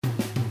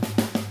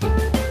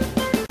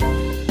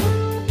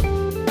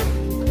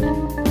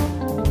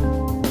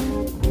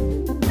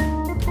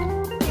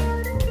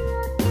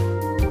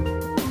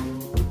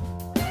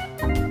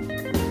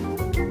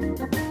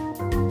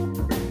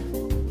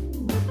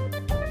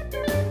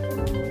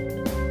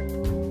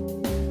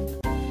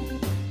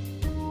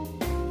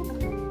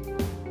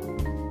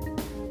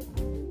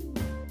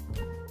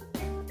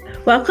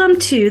Welcome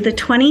to the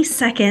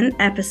 22nd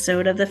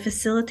episode of the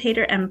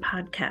Facilitator M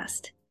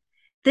podcast.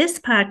 This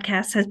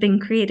podcast has been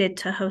created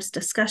to host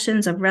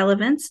discussions of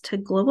relevance to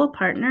global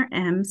partner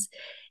M's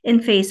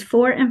in phase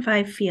 4 and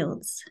 5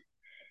 fields.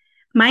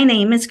 My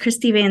name is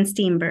Christy Van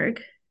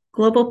Steenburg,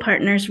 Global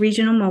Partners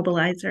Regional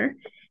Mobilizer,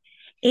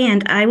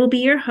 and I will be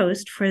your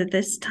host for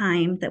this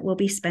time that we'll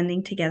be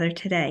spending together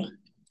today.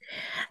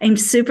 I'm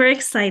super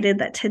excited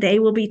that today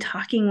we'll be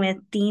talking with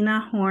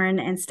Dina Horne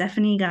and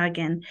Stephanie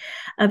Goggin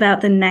about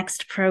the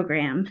next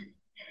program.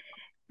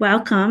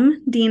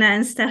 Welcome, Dina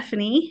and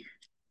Stephanie.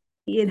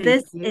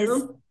 This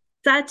is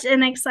such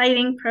an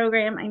exciting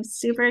program. I'm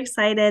super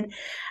excited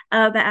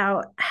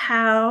about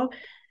how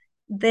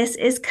this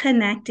is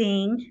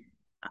connecting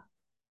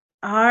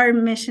our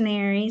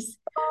missionaries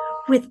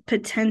with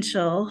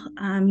potential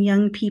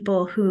young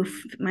people who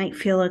might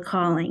feel a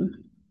calling.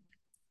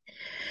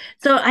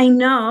 So I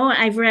know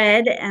I've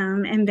read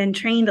and been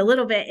trained a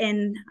little bit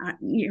in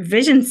your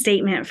vision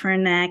statement for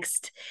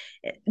Next,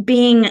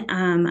 being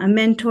a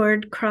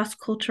mentored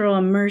cross-cultural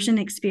immersion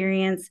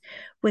experience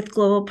with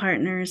global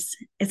partners.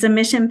 It's a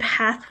mission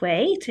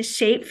pathway to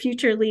shape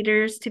future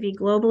leaders to be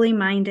globally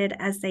minded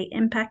as they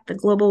impact the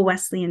global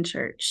Wesleyan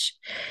Church.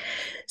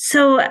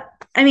 So,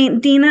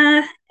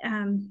 Dina,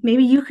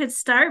 maybe you could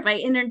start by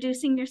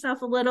introducing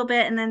yourself a little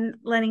bit and then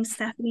letting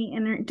Stephanie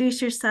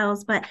introduce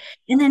yourselves,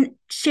 and then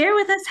share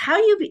with us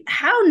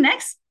how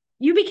Next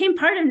you became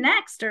part of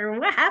Next, or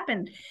what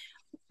happened.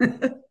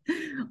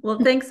 Well,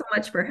 thanks so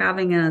much for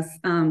having us.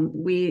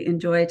 We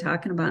enjoy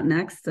talking about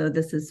Next, so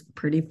this is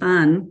pretty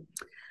fun.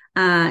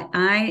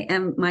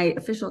 My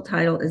official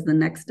title is the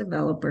Next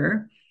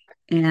Developer.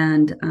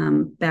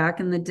 And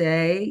back in the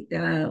day,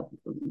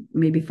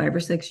 maybe 5 or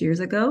 6 years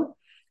ago,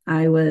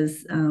 I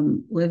was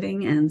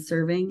living and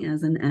serving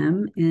as an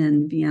M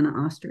in Vienna,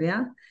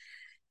 Austria.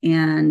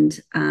 And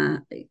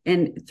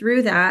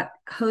through that,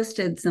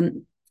 hosted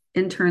some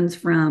interns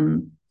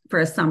for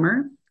a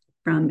summer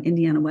from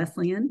Indiana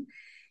Wesleyan.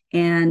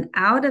 And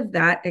out of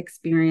that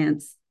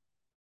experience,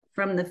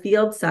 from the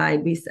field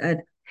side, we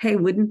said, hey,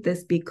 wouldn't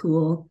this be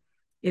cool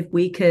if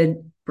we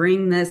could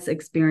bring this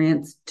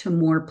experience to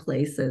more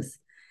places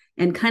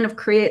and kind of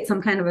create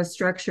some kind of a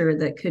structure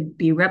that could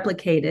be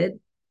replicated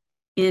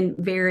in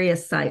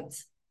various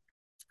sites.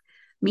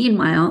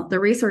 Meanwhile, the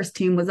resource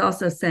team was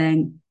also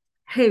saying,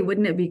 hey,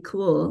 wouldn't it be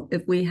cool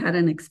if we had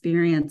an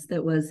experience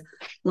that was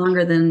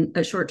longer than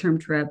a short-term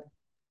trip,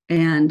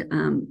 and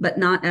but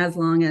not as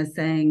long as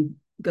saying,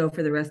 go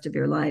for the rest of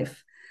your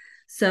life.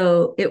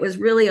 So it was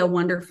really a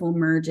wonderful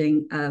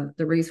merging of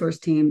the resource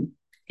team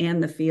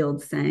and the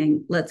field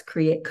saying, let's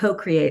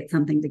co-create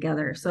something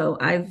together. So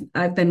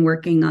I've been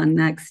working on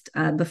Next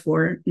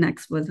before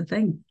Next was a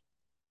thing.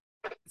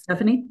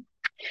 Stephanie?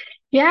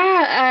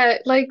 Yeah,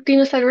 like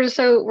Dina said, we're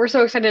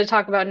so excited to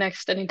talk about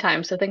Next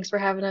anytime. So thanks for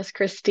having us,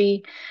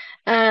 Christy.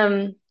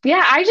 Yeah,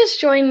 I just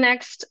joined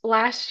Next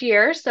last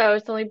year, so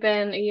it's only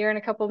been a year and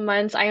a couple of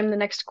months. I am the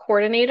Next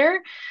coordinator.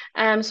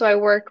 So I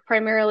work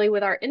primarily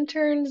with our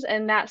interns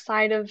and that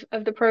side of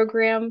the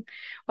program,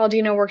 while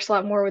Dina works a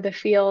lot more with the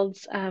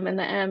fields and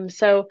the M.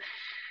 So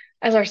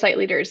as our site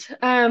leaders.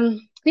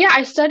 Yeah,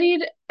 I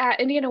studied at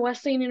Indiana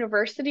Wesleyan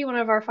University, one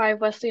of our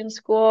 5 Wesleyan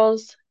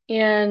schools,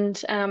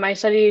 and I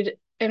studied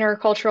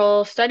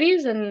intercultural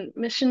studies and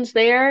missions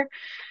there.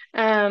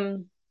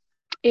 And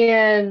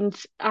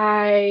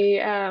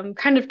I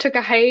kind of took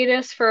a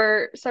hiatus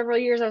for several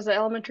years. I was an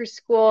elementary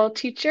school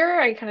teacher.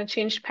 I kind of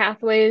changed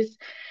pathways.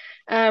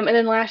 And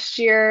then last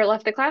year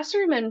left the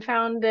classroom and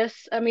found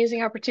this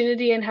amazing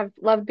opportunity and have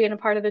loved being a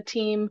part of the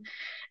team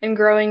and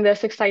growing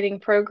this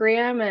exciting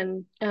program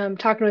and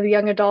talking with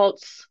young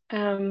adults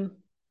and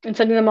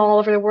sending them all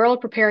over the world,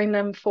 preparing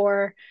them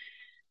for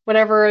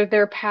whatever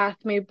their path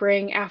may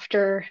bring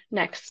after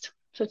Next.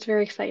 So it's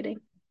very exciting.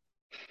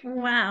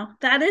 Wow,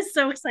 that is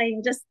so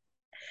exciting.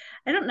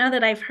 I don't know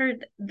that I've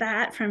heard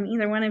that from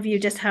either one of you,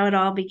 just how it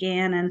all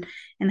began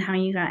and how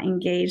you got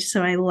engaged.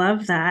 So I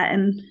love that.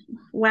 And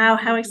wow,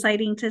 how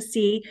exciting to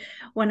see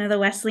one of the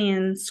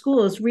Wesleyan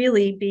schools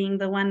really being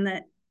the one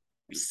that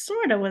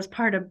sort of was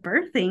part of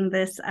birthing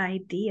this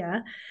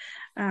idea.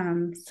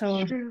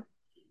 So True.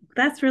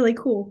 That's really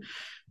cool.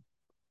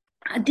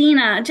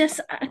 Dina,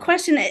 just a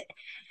question.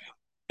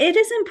 It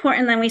is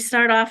important that we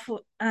start off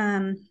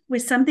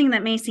with something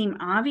that may seem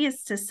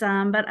obvious to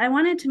some, but I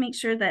wanted to make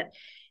sure that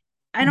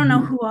I don't know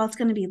who all is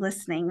going to be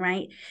listening,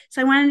 right?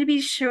 So I wanted to be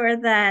sure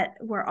that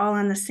we're all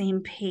on the same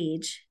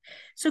page.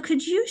 So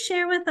could you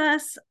share with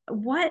us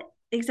what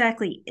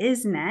exactly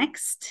is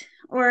Next,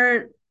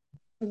 or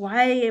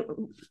why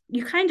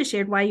you kind of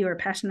shared why you were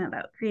passionate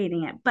about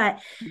creating it, but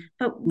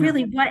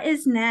really, what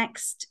is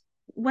Next?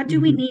 What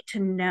do we need to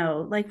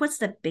know? Like, what's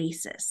the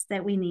basis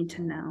that we need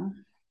to know?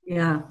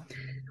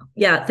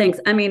 Yeah, thanks.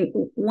 I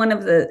mean,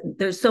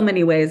 there's so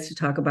many ways to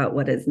talk about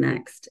what is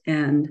next.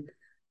 And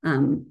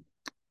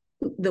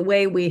the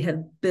way we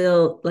have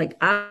built, like,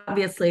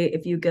 obviously,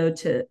 if you go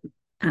to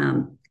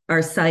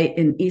our site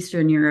in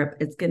Eastern Europe,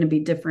 it's going to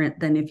be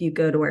different than if you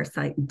go to our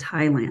site in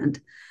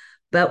Thailand.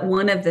 But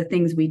one of the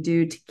things we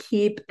do to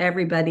keep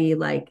everybody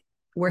like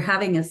we're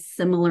having a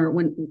similar,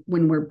 when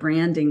we're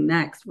branding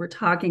Next, we're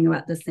talking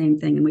about the same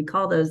thing, and we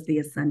call those the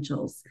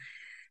essentials.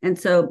 And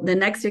so the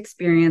Next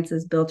experience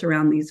is built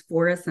around these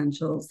 4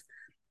 essentials: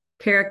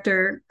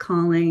 character,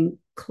 calling,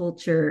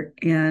 culture,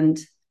 and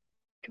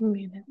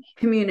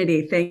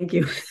community. Thank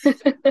you.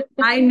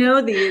 I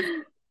know these.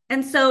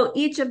 And so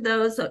each of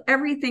those, so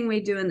everything we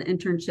do in the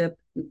internship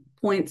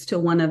points to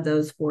one of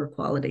those 4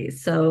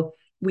 qualities. So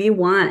we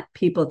want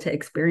people to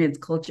experience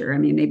culture. I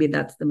mean, maybe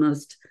that's the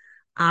most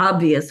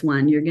obvious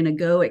one. You're going to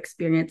go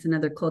experience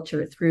another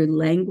culture through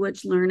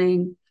language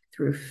learning,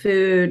 through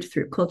food,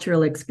 through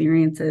cultural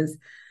experiences.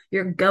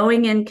 You're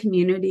going in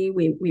community.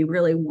 We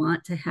really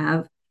want to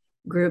have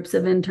groups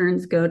of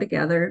interns go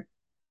together.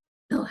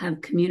 They'll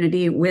have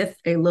community with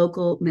a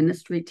local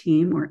ministry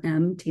team or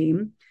M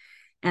team.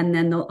 And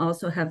then they'll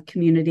also have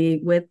community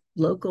with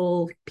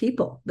local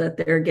people that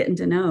they're getting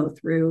to know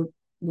through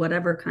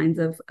whatever kinds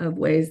of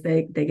ways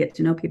they get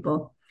to know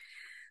people.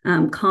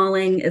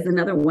 Calling is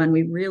another one.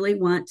 We really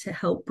want to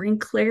help bring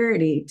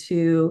clarity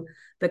to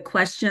the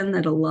question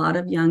that a lot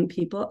of young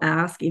people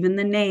ask. Even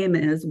the name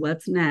is,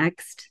 what's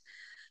next?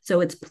 So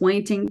it's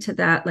pointing to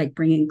that, like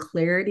bringing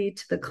clarity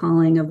to the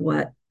calling of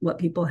what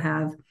people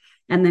have.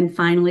 And then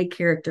finally,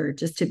 character,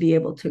 just to be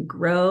able to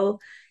grow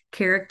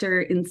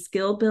character in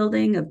skill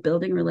building, of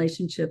building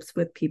relationships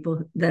with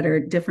people that are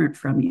different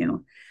from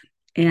you.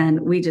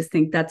 And we just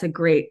think that's a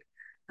great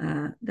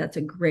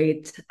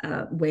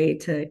way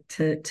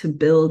to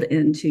build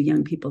into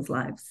young people's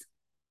lives.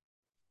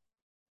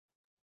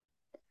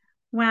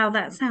 Wow,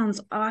 that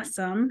sounds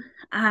awesome.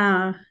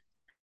 I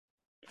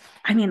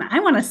mean, I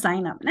want to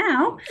sign up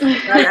now.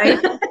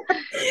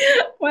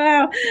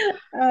 Wow.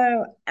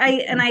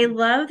 I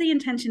love the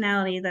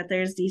intentionality that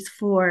there's these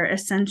 4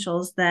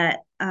 essentials that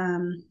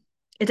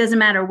it doesn't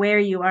matter where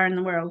you are in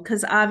the world,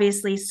 because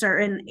obviously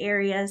certain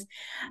areas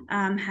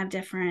have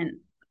different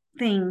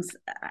things.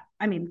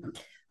 I mean,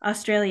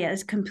 Australia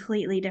is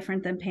completely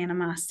different than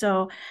Panama.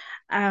 So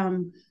I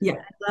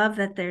love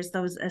that there's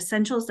those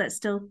essentials that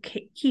still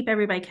keep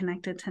everybody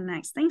connected to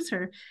Next. Thanks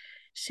for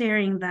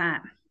sharing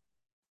that.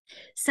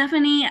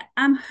 Stephanie,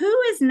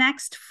 who is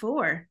Next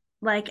for?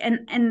 Like,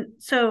 and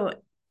so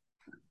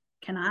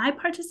can I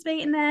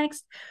participate in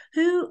Next?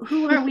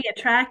 Who are we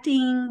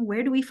attracting?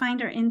 Where do we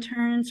find our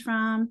interns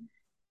from?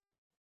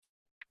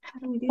 How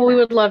do we do Well, we that?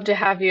 would love to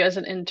have you as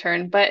an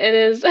intern, but it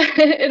is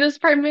it is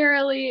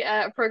primarily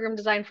a program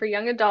designed for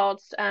young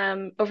adults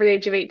over the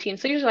age of 18.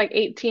 So usually like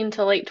 18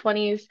 to late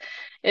 20s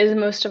is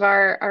most of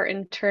our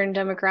intern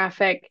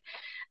demographic.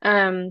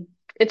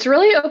 It's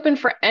really open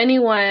for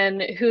anyone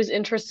who's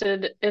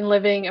interested in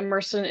living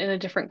immersed in a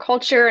different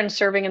culture and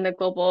serving in the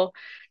global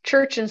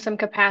church in some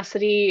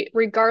capacity,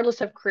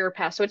 regardless of career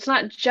path. So it's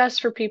not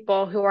just for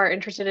people who are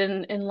interested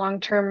in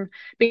long-term,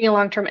 being a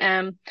long-term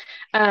M.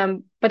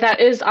 But that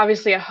is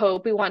obviously a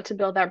hope. We want to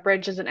build that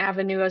bridge as an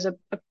avenue, as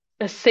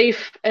a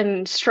safe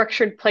and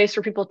structured place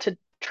for people to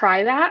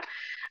try that.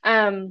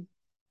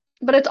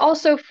 But it's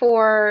also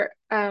for,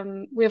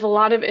 we have a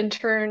lot of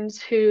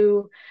interns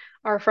who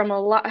are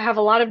have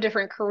a lot of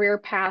different career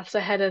paths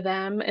ahead of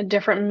them and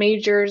different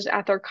majors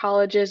at their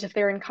colleges if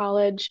they're in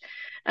college.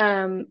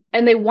 And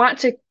they want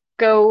to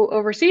go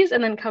overseas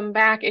and then come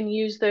back and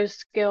use those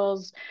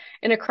skills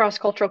in a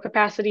cross-cultural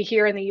capacity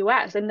here in the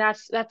US. And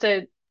that's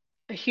a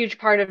huge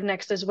part of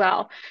Next as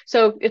well.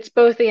 So it's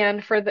both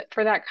and for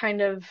that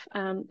kind of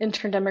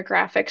intern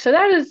demographic. So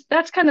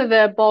that's kind of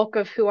the bulk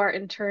of who our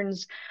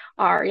interns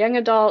are. Young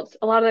adults.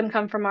 A lot of them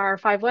come from our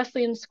 5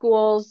 Wesleyan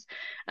schools,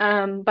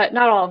 but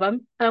not all of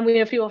them. We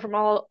have people from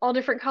all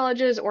different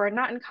colleges or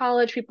not in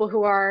college, people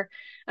who are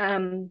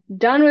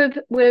done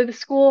with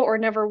school or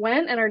never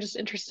went and are just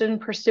interested in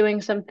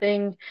pursuing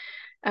something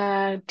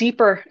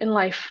deeper in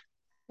life.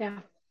 Yeah.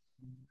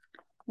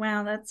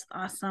 Wow, that's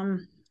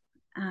awesome.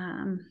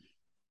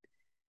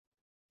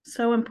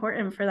 So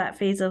important for that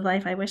phase of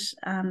life. I wish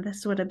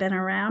this would have been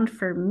around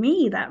for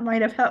me. That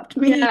might have helped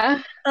me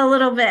a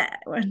little bit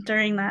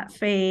during that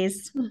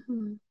phase.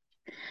 Mm-hmm.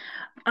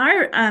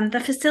 Our the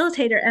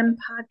Facilitator M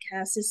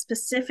podcast is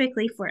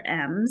specifically for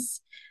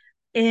M's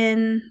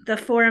in the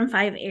 4 and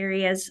 5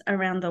 areas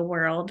around the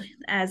world,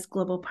 as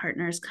Global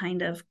Partners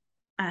kind of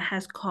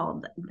has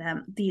called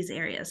them, these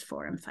areas,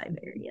 4 and 5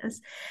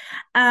 areas.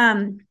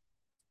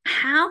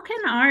 How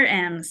can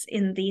RMs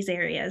in these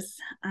areas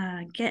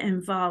get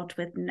involved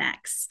with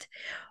Next?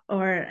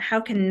 Or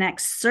how can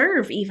Next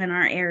serve even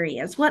our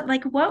areas? What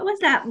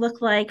would that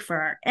look like for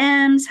our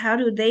M's? How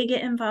do they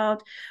get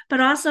involved?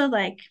 But also,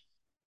 like,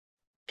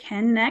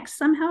 can Next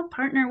somehow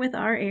partner with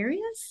our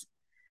areas?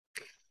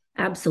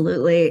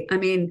 Absolutely. I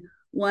mean,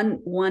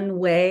 one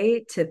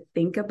way to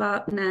think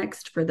about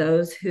Next for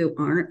those who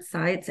aren't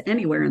sites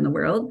anywhere in the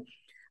world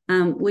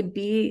would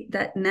be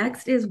that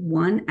Next is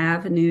one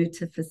avenue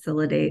to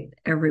facilitate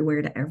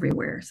everywhere to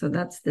everywhere. So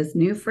that's this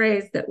new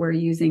phrase that we're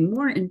using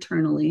more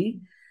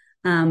internally,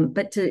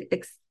 but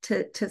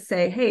to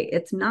say, hey,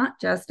 it's not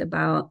just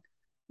about,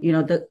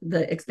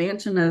 the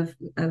expansion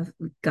of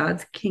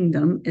God's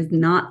kingdom is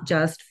not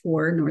just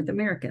for North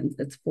Americans.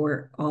 It's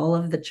for all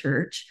of the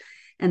church.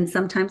 And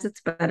sometimes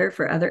it's better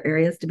for other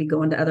areas to be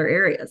going to other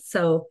areas.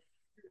 So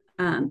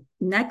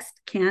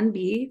next can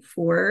be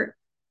for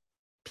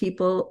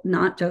people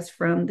not just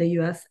from the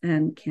US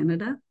and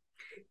Canada.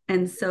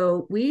 And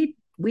so we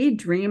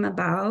dream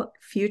about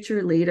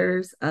future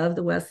leaders of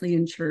the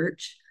Wesleyan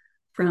Church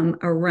from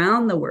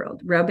around the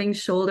world, rubbing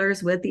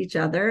shoulders with each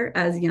other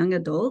as young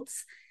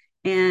adults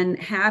and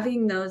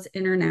having those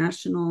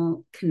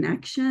international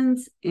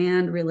connections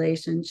and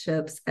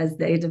relationships as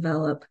they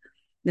develop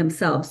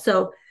themselves.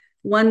 So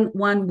one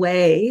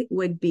way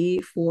would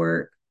be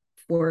for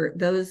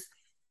those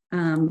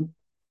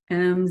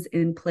M's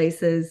in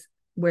places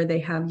where they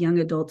have young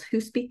adults who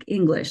speak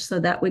English. So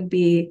that would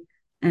be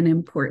an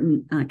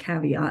important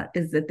caveat,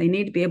 is that they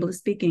need to be able to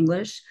speak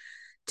English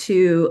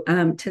to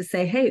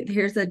say, hey,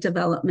 here's a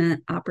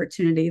development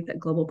opportunity that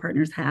Global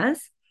Partners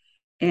has,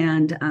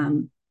 and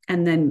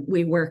then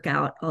we work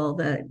out all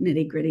the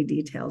nitty gritty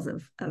details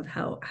of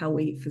how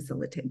we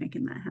facilitate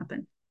making that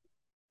happen.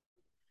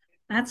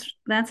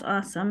 That's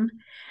awesome.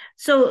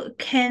 So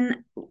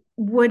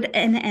would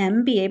an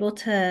M be able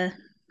to,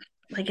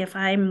 like, if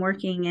I'm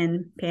working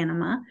in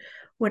Panama,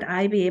 would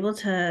I be able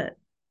to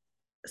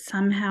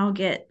somehow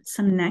get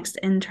some next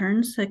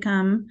interns to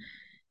come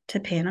to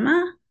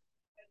Panama?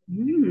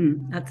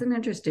 That's an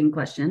interesting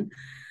question.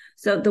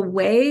 So the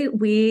way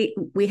we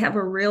have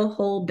a real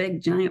whole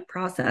big giant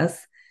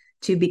process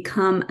to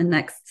become a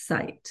next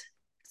site.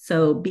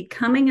 So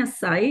becoming a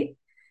site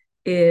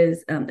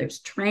is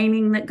there's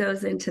training that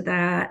goes into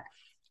that.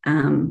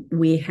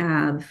 We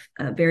have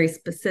a very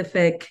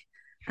specific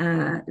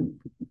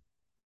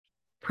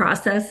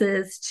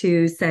processes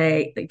to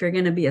say, if you're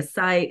going to be a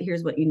site,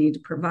 here's what you need to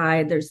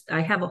provide.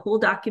 I have a whole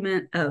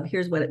document of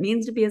here's what it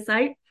means to be a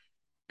site.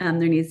 There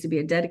needs to be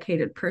a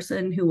dedicated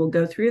person who will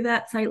go through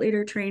that site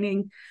leader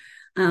training.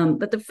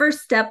 But the first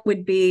step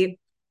would be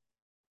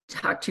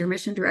talk to your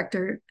mission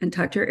director and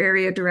talk to your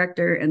area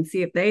director and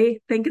see if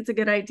they think it's a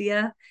good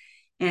idea.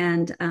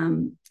 And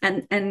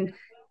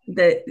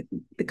the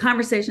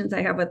conversations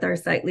I have with our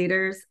site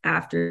leaders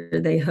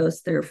after they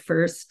host their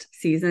first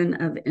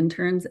season of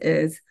interns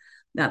is,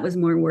 that was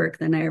more work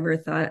than I ever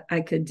thought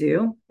I could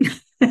do.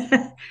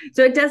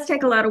 So it does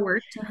take a lot of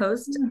work to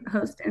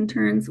host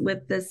interns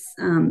with this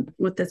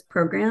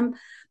program,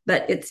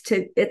 but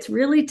it's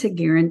really to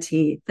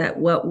guarantee that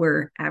what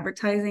we're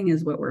advertising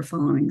is what we're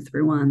following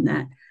through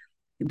on,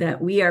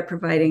 that we are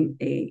providing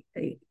a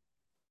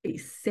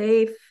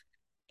safe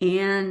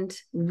and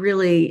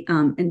really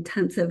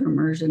intensive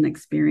immersion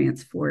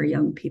experience for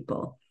young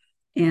people.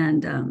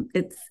 And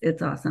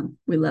it's awesome.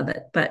 We love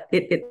it, but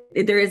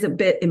there is a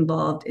bit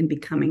involved in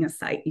becoming a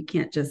site. You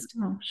can't just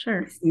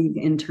receive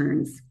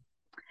interns.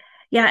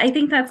 Yeah, I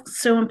think that's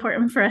so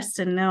important for us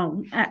to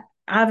know.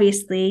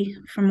 Obviously,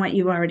 from what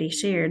you already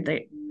shared,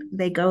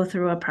 they go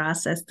through a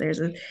process.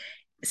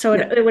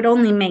 It would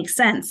only make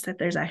sense that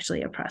there's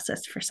actually a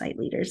process for site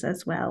leaders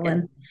as well,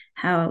 and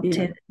how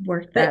to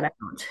work that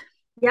out.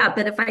 Yeah,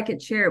 but if I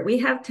could share, we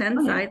have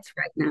 10 sites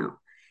right now.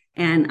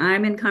 And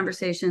I'm in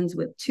conversations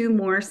with 2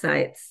 more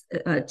sites,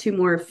 2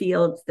 more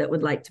fields that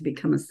would like to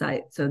become a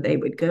site. So they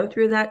would go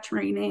through that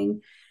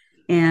training,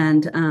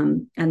 and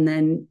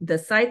then the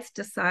sites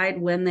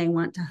decide when they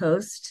want to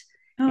host.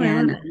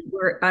 I'm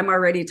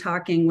already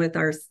talking with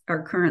our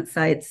current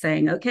sites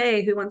saying,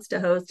 okay, who wants to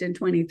host in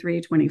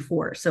 23,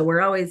 24? So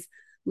we're always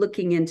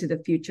looking into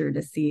the future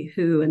to see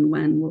who and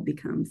when will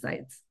become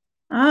sites.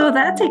 Oh,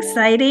 that's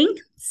exciting.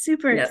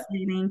 Super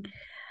exciting.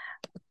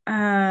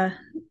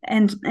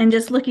 And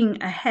just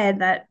looking ahead,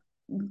 that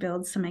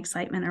builds some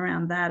excitement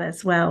around that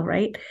as well,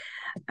 right?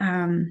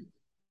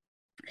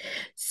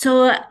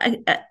 So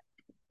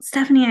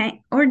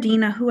Stephanie or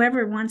Dina,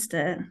 whoever wants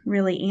to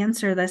really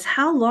answer this,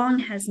 how long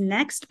has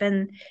Next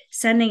been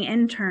sending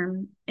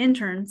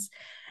interns?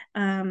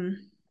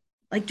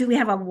 Like, do we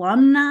have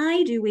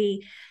alumni? Do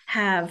we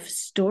have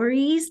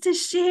stories to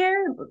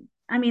share?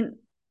 I mean,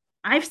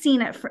 I've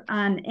seen it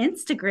on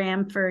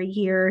Instagram for a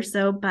year or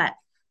so, but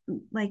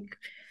like,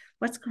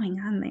 what's going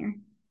on there?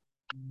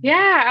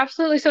 Yeah,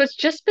 absolutely. So it's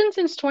just been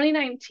since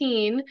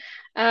 2019.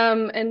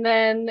 And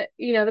then,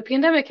 the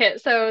pandemic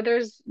hit. So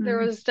there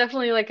was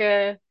definitely like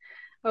a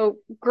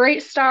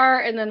great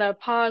start and then a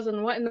pause,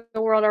 and what in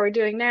the world are we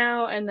doing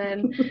now? And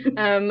then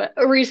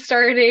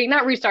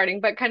not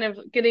restarting, but kind of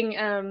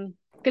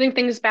getting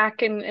things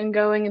back and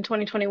going in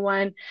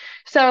 2021.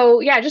 So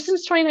yeah, just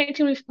since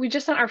 2019, we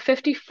just sent our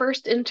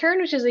 51st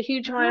intern, which is a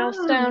huge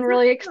milestone,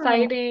 really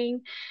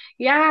exciting.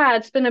 Yeah,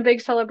 it's been a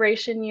big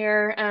celebration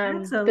year.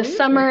 This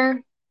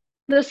summer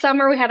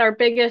we had our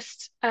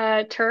biggest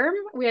term.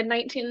 We had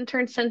 19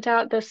 interns sent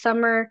out this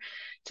summer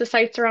to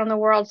sites around the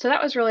world. So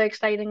that was really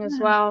exciting as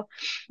well.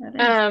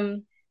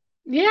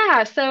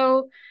 Yeah,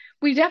 so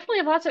we definitely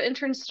have lots of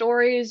intern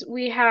stories.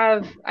 We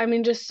have,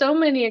 just so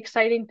many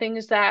exciting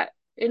things that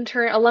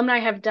alumni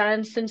have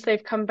done since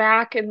they've come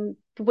back, and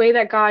the way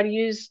that God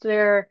used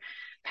their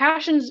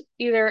passions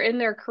either in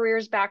their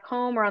careers back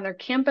home or on their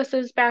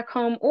campuses back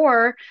home,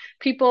 or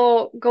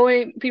people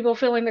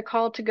feeling the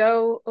call to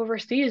go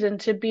overseas and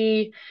to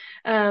be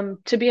an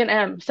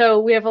M. So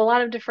we have a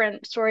lot of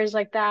different stories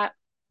like that.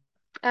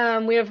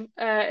 We have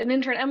an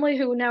intern, Emily,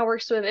 who now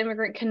works with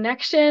Immigrant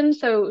Connection.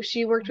 So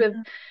she worked with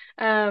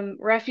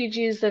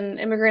refugees and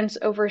immigrants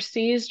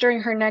overseas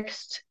during her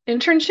next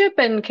internship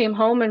and came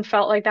home and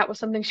felt like that was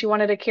something she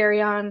wanted to carry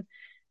on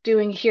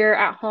doing here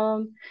at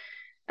home.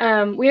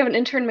 We have an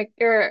intern,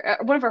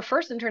 one of our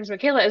first interns,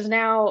 Michaela, is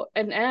now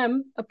an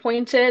M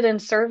appointed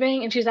and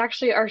serving, and she's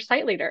actually our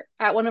site leader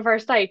at one of our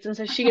sites. And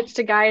so she gets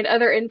to guide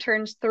other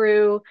interns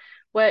through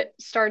what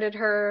started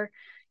her,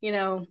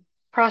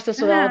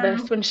 process with all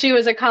this when she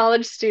was a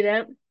college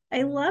student.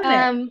 I love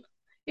it.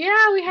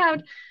 Yeah, we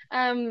have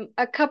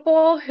a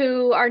couple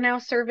who are now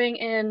serving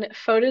in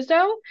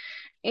Photozo,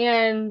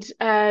 and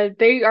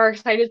they are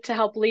excited to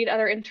help lead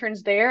other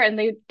interns there. And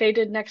they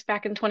did Next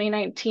back in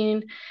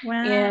 2019,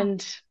 Wow.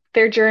 and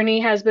their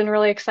journey has been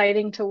really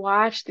exciting to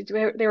watch.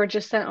 They were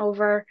just sent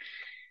over.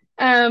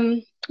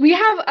 We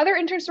have other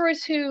intern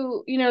stories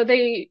who,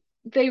 they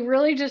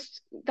really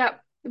just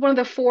that one of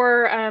the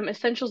four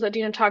essentials that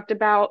Dina talked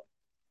about,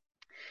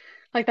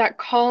 like that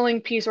calling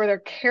piece or their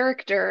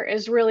character,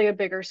 is really a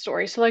bigger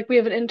story. So like we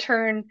have an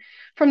intern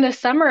from this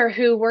summer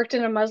who worked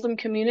in a Muslim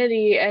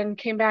community and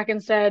came back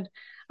and said,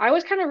 I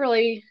was kind of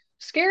really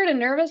scared and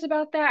nervous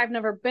about that. I've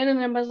never been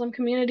in a Muslim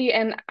community,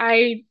 and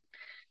I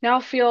now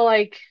feel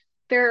like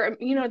they're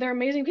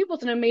amazing people.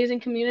 It's an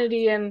amazing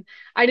community, and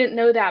I didn't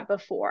know that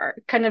before.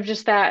 Kind of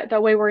just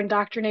that way we're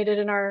indoctrinated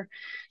in our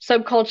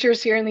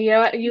subcultures here in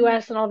the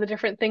US and all the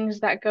different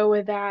things that go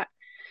with that.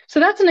 So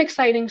that's an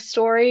exciting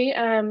story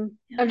of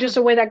just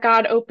a way that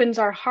God opens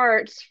our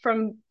hearts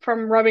from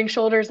rubbing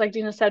shoulders, like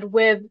Dina said,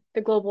 with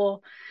the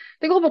global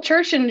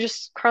church and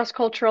just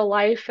cross-cultural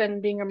life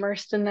and being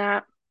immersed in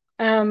that.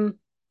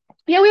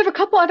 Yeah, we have a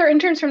couple other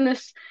interns from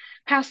this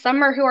past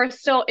summer who are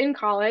still in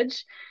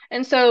college.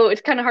 And so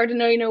it's kind of hard to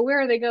know,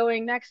 where are they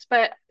going next?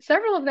 But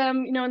several of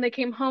them, when they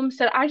came home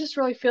said, I just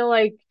really feel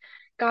like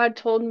God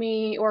told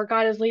me, or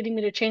God is leading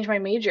me to change my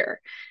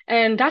major.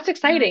 And that's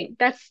exciting.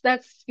 That's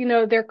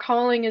their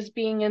calling is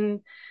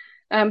being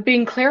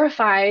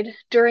clarified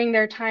during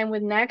their time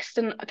with Next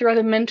and through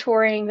the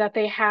mentoring that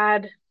they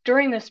had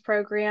during this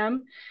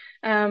program.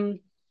 And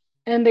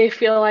they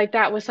feel like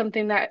that was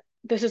something that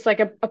this is like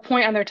a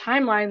point on their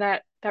timeline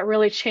that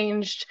really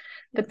changed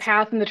the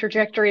path and the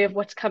trajectory of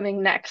what's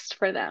coming next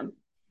for them.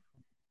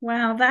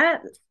 Wow,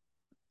 that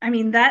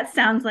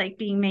sounds like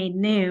being made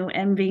new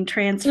and being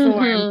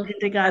transformed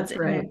into God's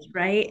image,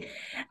 right?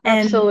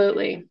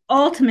 Absolutely. And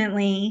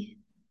ultimately,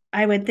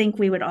 I would think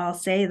we would all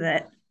say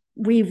that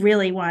we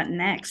really want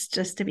Next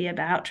just to be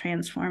about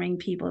transforming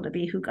people to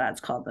be who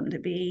God's called them to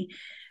be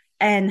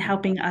and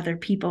helping other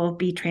people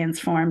be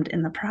transformed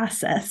in the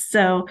process.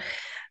 So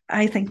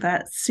I think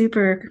that's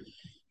super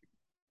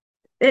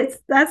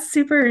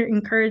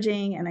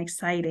encouraging and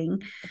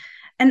exciting.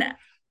 And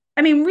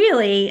I mean,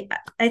 really,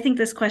 I think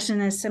this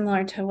question is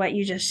similar to what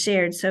you just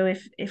shared. So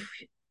if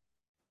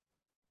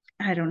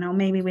I don't know,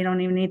 maybe we don't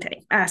even need to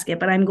ask it,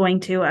 but I'm going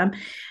to.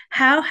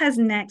 How has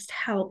Next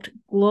helped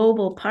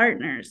global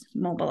partners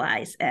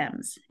mobilize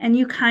M's? And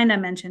you kind of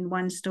mentioned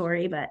one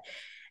story,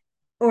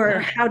 or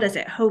how does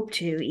it hope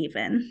to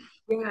even?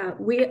 Yeah,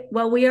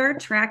 we are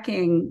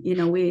tracking,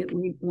 we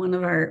one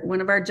of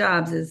our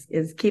jobs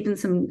is keeping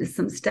some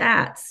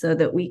stats so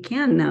that we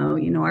can know,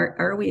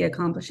 are we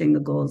accomplishing the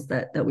goals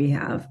that we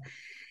have.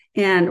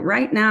 And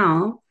right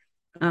now,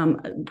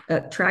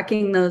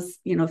 tracking those,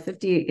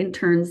 50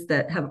 interns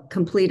that have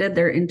completed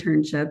their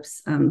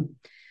internships,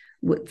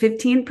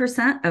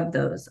 15% of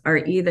those are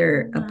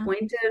either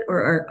appointed or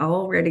are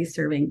already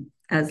serving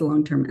as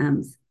long-term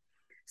M's.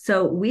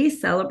 So we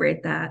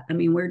celebrate that. I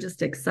mean, we're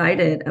just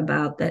excited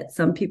about that.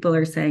 Some people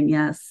are saying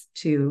yes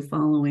to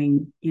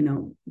following,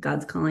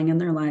 God's calling in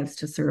their lives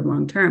to serve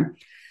long-term.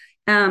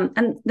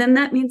 And then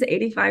that means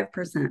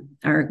 85%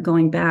 are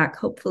going back,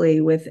 hopefully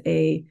with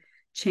a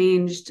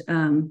changed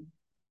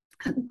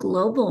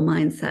global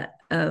mindset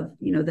of,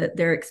 that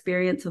their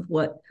experience of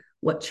what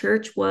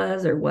church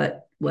was, or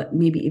what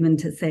maybe even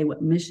to say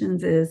what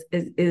missions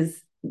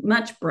is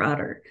much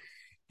broader.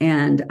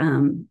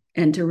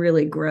 And to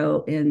really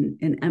grow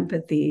in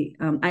empathy.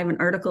 I have an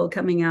article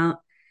coming out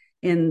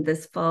in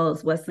this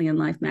fall's Wesleyan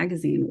Life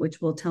magazine,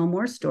 which will tell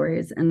more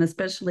stories, and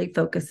especially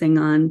focusing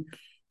on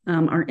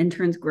our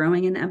interns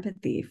growing in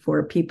empathy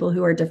for people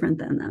who are different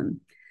than them.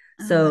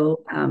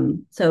 So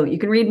you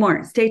can read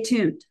more. Stay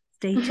tuned.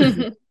 Stay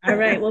tuned. All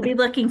right. We'll be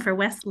looking for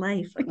West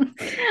Life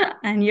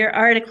and your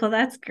article.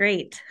 That's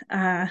great.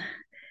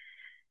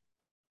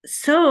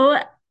 So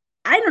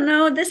I don't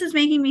know. This is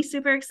making me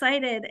super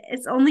excited.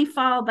 It's only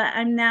fall, but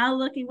I'm now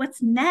looking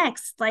what's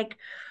next. Like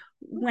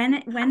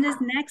when does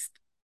Next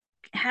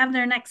have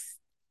their next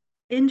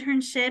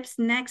internships,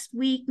 next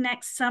week,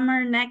 next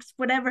summer, next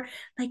whatever?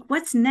 Like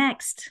what's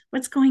next?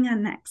 What's going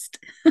on next?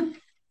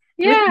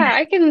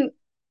 Yeah,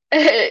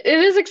 It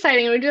is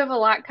exciting. We do have a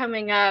lot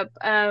coming up.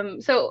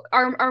 So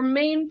our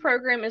main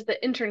program is the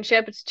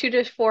internship. It's 2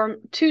 to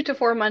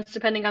 4 months,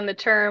 depending on the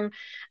term.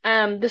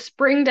 The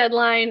spring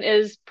deadline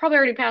is probably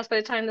already passed by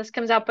the time this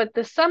comes out, but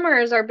the summer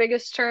is our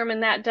biggest term,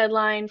 and that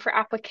deadline for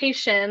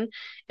application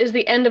is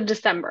the end of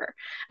December.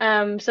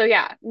 So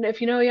yeah,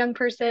 if you know a young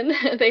person,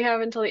 they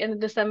have until the end of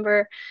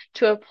December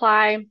to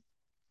apply.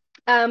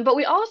 But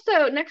we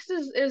also next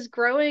is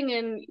growing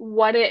in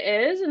what it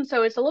is, and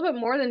so it's a little bit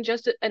more than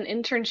just an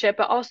internship,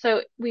 but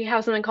also we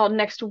have something called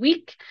next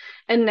week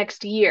and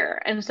next year.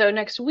 And so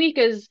next week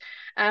is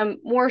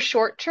more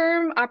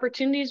short-term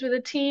opportunities with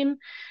a team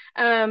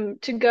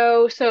to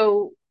go.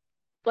 So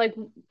like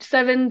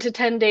 7 to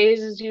 10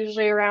 days is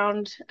usually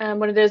around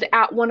what it is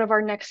at one of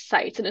our next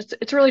sites, and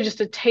it's really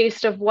just a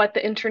taste of what the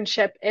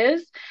internship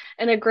is,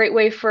 and a great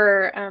way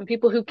for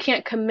people who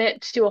can't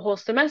commit to a whole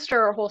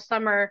semester or a whole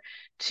summer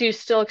to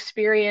still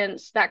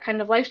experience that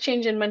kind of life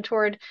change and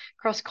mentored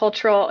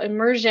cross-cultural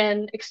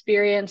immersion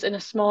experience in a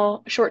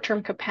small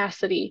short-term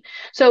capacity.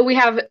 So we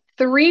have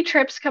 3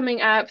 trips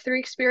coming up, 3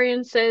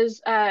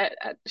 experiences,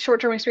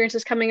 short-term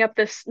experiences coming up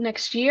this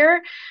next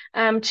year,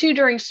 2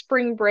 during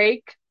spring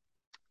break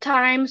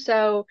time.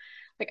 So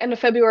like end of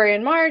February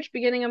and March,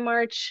 beginning of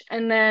March,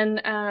 and then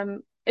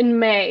in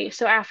May.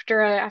 So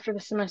after the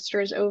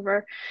semester is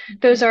over,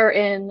 those are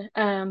in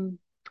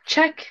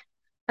Czech.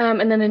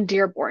 And then in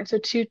Dearborn. So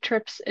 2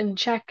 trips in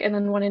Czech and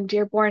then one in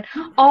Dearborn.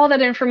 All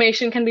that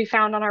information can be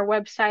found on our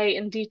website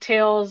and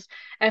details,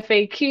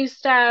 FAQ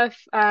stuff,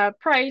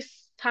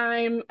 price,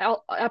 time,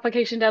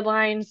 application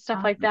deadlines,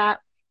 stuff like that.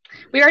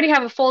 We already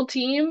have a full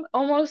team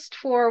almost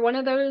for one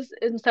of those,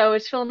 and so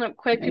it's filling up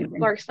quick.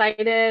 People are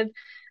excited.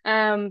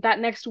 That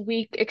next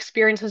week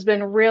experience has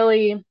been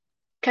really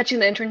catching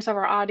the interest of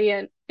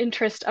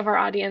our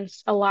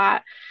audience a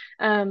lot.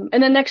 And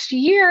then next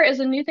year is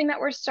a new thing that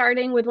we're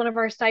starting with one of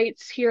our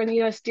sites here in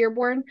the US,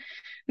 Dearborn,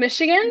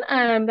 Michigan.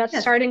 That's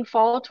starting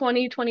fall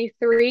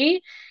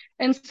 2023.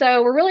 And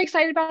so we're really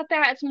excited about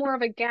that. It's more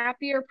of a gap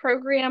year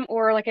program,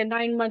 or like a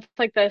 9 month,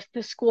 like the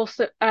school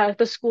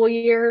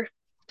year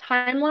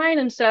timeline.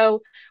 And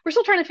so we're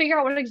still trying to figure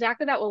out what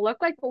exactly that will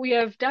look like, but we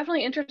have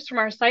definitely interest from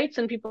our sites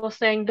and people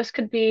saying this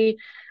could be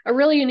a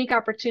really unique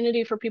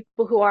opportunity for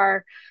people who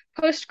are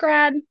post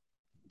grad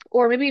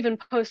or maybe even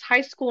post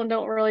high school and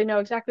don't really know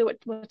exactly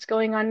what's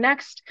going on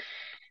next.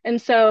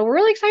 And so we're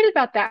really excited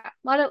about that.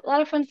 A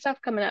lot of fun stuff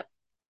coming up.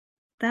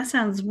 That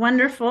sounds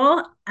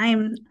wonderful.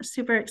 I'm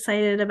super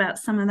excited about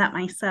some of that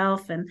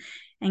myself, and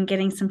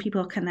getting some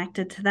people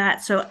connected to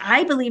that. So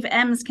I believe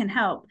EMS can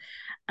help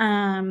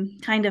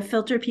kind of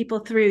filter people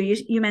through.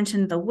 You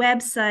mentioned the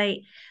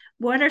website.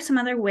 What are some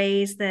other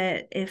ways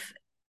that if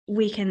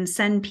we can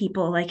send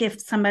people, like if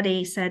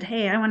somebody said,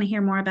 hey, I want to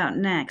hear more about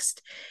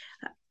Next,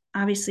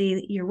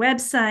 obviously your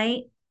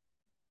website.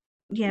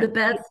 Yeah.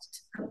 The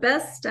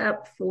best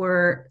step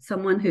for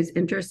someone who's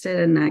interested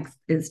in Next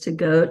is to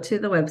go to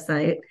the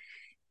website,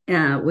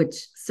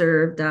 which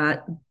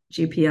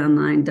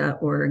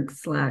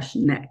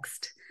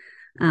serve.gponline.org/next.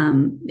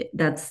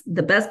 That's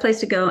the best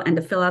place to go, and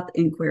to fill out the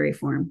inquiry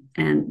form.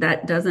 And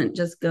that doesn't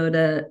just go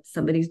to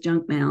somebody's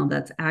junk mail.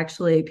 That's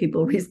actually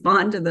people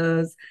respond to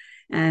those.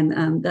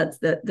 And that's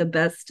the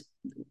best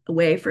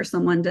way for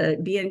someone to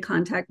be in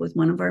contact with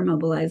one of our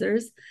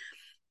mobilizers.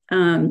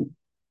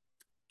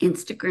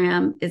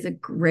 Instagram is a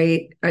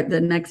great, the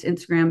Next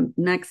Instagram,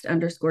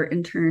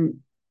 next_intern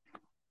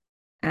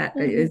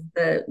is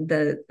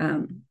the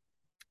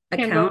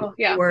account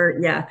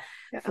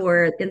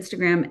for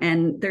Instagram,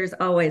 and there's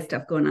always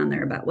stuff going on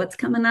there about what's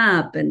coming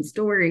up and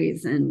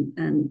stories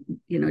and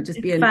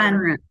just being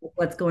current with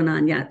what's going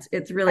on.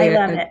 It's really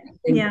I love it.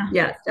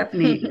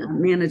 Stephanie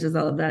manages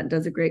all of that,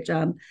 does a great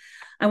job.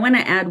 I want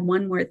to add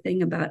one more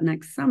thing about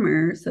next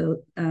summer.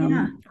 So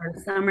our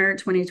summer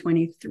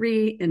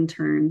 2023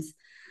 interns,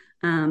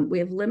 we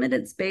have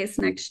limited space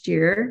next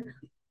year.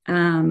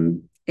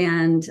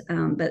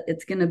 But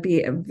it's going to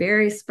be a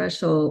very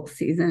special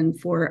season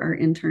for our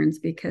interns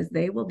because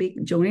they will be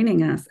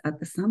joining us at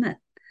the summit.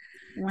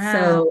 Wow.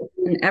 So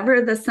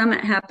whenever the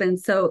summit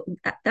happens, so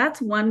that's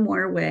one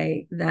more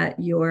way that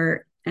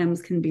your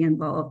EMS can be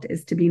involved,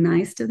 is to be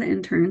nice to the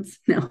interns.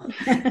 No,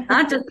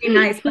 not just be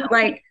nice, but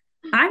like,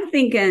 I'm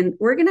thinking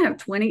we're going to have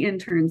 20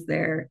 interns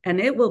there, and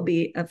it will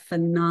be a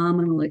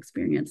phenomenal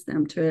experience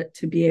them to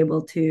be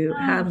able to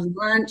have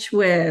lunch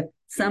with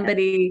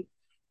somebody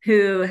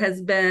who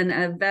has been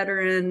a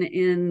veteran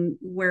in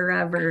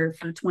wherever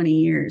for 20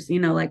 years.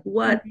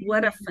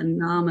 What a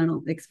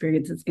phenomenal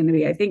experience it's going to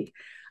be. I think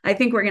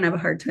we're going to have a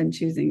hard time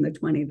choosing the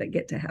 20 that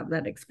get to have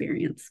that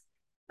experience.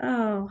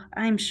 Oh,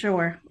 I'm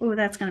sure. Oh,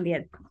 that's going to be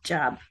a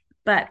job,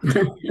 but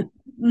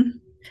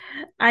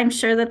I'm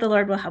sure that the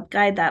Lord will help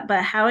guide that.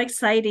 But how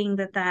exciting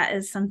that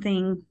is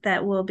something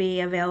that will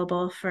be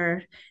available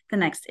for the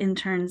next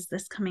interns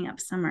this coming up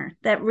summer.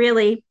 That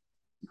really,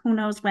 who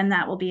knows when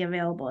that will be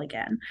available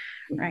again.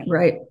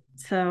 Right.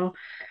 So,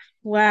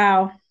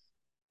 wow.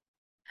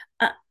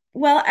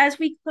 Well, as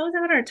we close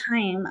out our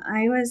time,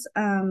 I was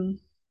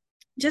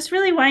just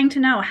really wanting to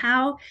know,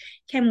 how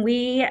can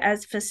we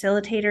as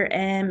facilitator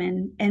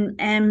M and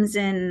M's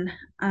in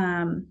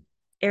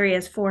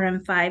areas 4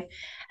 and 5,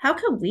 how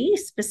could we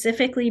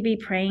specifically be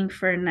praying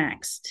for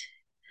next?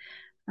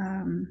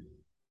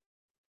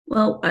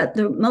 Well,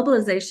 the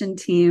mobilization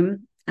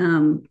team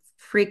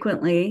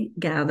frequently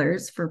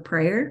gathers for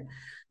prayer,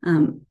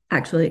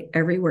 actually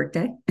every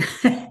workday.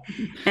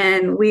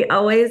 And we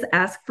always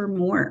ask for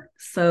more.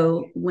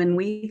 So when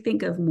we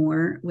think of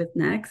more with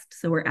next,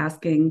 so we're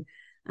asking,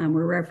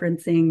 we're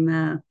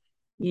referencing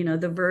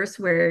the verse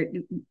where,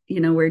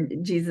 where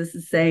Jesus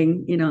is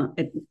saying,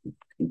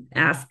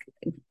 ask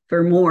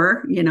for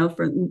more,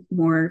 for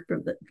more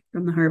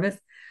from the harvest.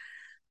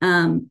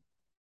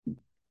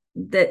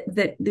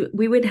 That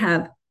we would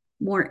have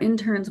more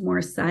interns,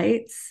 more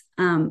sites,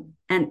 and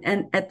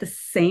at the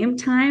same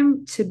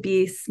time to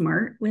be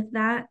smart with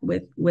that,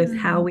 with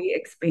how we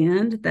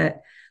expand,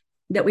 that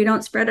we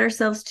don't spread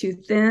ourselves too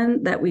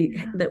thin, that we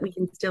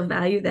can still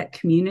value that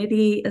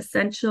community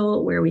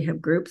essential where we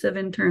have groups of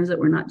interns, that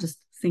we're not just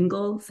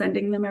single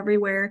sending them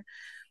everywhere.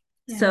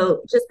 Yeah.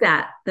 So just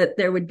that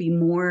there would be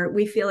more.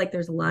 We feel like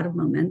there's a lot of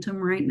momentum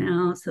right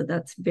now, so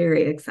that's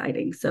very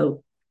exciting.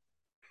 So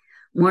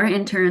more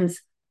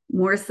interns,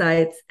 more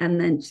sites,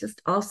 and then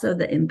just also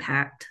the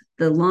impact,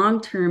 the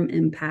long-term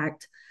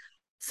impact.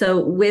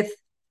 So with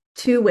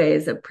 2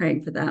 ways of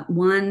praying for that.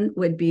 One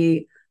would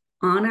be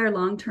on our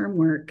long-term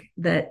work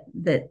that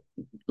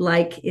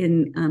like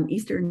in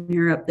Eastern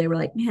Europe, they were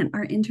like, man,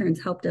 our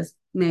interns helped us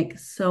make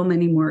so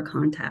many more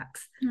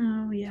contacts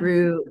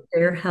through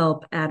their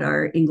help at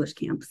our English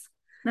camps.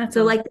 That's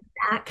so awesome. Like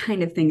that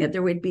kind of thing, that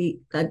there would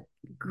be a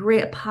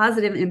great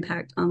positive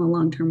impact on the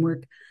long-term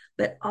work,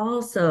 but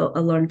also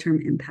a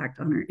long-term impact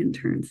on our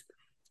interns,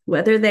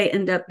 whether they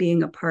end up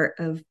being a part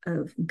of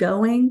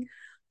going,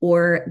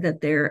 or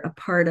that they're a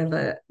part of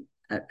a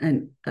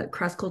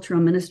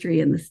cross-cultural ministry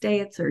in the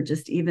States, or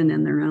just even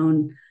in their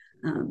own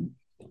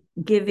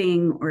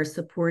giving or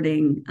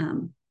supporting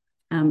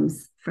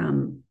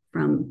from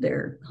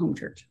their home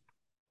church.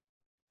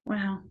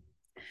 Wow.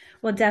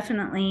 Well,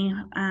 definitely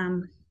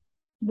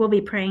we'll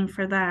be praying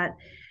for that.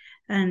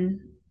 And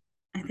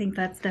I think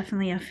that's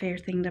definitely a fair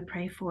thing to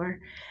pray for.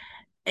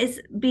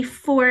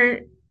 Before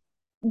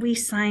we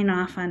sign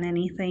off on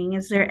anything,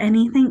 is there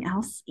anything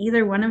else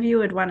either one of you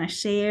would want to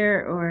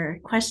share, or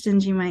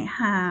questions you might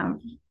have?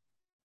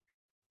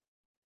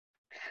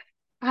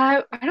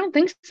 I don't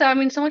think so. I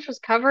mean, so much was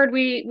covered.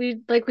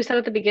 We like we said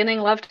at the beginning,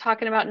 love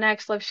talking about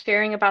next, love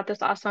sharing about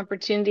this awesome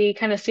opportunity.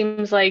 Kind of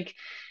seems like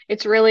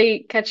it's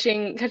really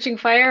catching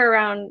fire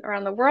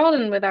around the world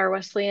and with our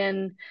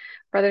Wesleyan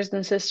brothers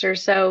and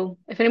sisters. So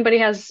if anybody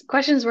has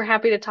questions, we're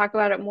happy to talk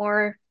about it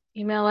more.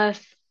 Email us.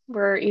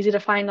 We're easy to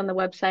find on the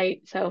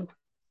website. So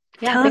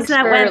yeah, thanks for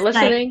website.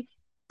 Listening.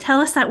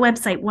 Tell us that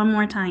website one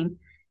more time.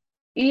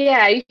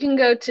 Yeah, you can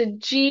go to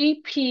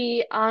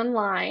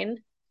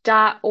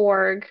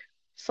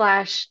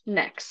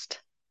gponline.org/next.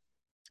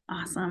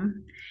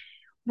 Awesome.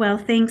 Well,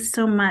 thanks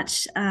so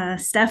much,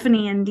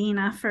 Stephanie and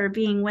Dina, for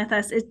being with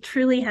us. It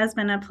truly has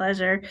been a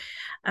pleasure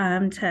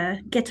to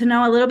get to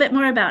know a little bit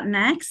more about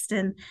Next,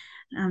 and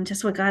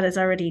just what God is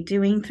already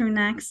doing through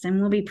Next.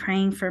 And we'll be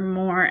praying for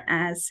more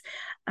as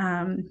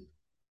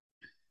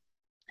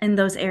in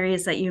those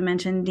areas that you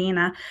mentioned,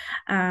 Dina,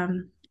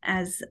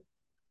 as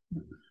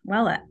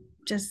well,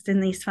 just in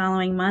these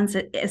following months,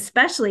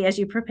 especially as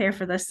you prepare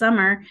for the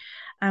summer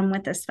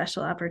with this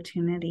special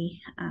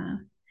opportunity.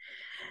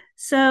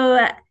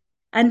 So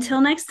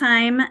until next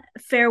time,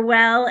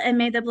 farewell, and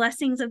may the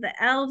blessings of the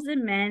elves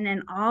and men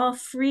and all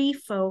free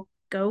folk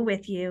go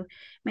with you.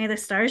 May the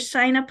stars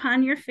shine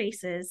upon your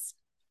faces.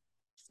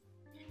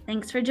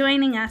 Thanks for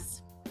joining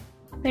us.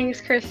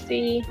 Thanks,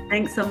 Christy.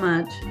 Thanks so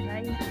much.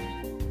 Bye.